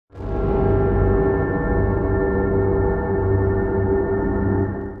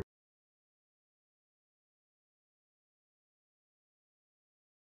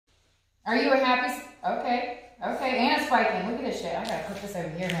Are you a happy? Okay. Okay. Anna's spiking. Look at this shit. I gotta put this over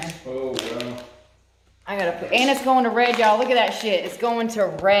here, man. Oh, wow. I gotta put. Anna's going to red, y'all. Look at that shit. It's going to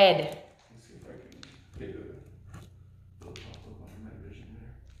red. Let's see if I can get a little pop-up on my vision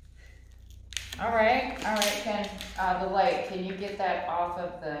there. All right. All right, Ken. The light. Can you get that off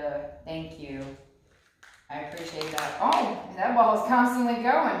of the? Thank you. I appreciate that. Oh, that ball is constantly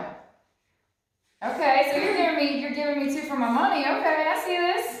going. Okay, so you're giving me 2 for my money. Okay, I see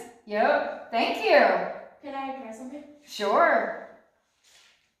this. Yep. Thank you. Can I try something? Sure.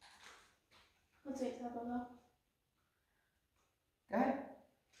 Let's wait till I go. Go ahead.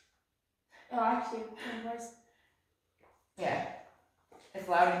 Oh, actually, my voice. Yeah. It's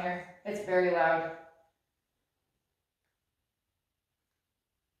loud in here. It's very loud.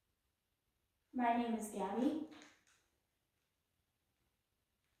 My name is Gabby.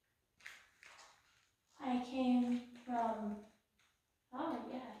 I came from, oh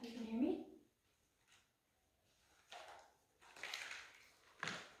yeah, you can hear me?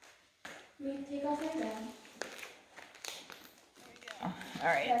 Let me take off my bag. All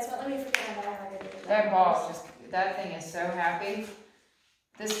right. That's what, let me forget my bag. That ball just, that thing is so happy.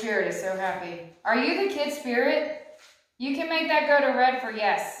 The spirit is so happy. Are you the kid spirit? You can make that go to red for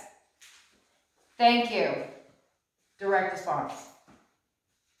yes. Thank you. Direct response.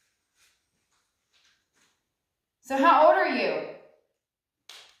 So how old are you?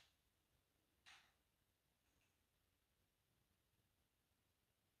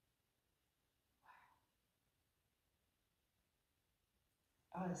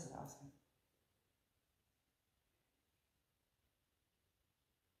 Oh, this is awesome.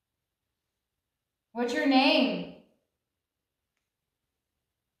 What's your name?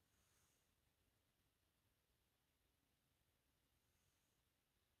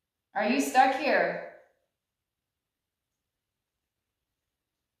 Are you stuck here?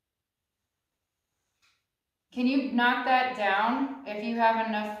 Can you knock that down if you have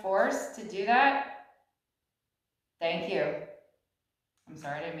enough force to do that? Thank you. I'm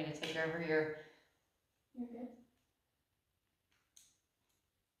sorry, I didn't mean to take over your... You're good.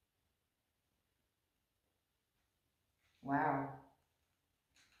 Wow.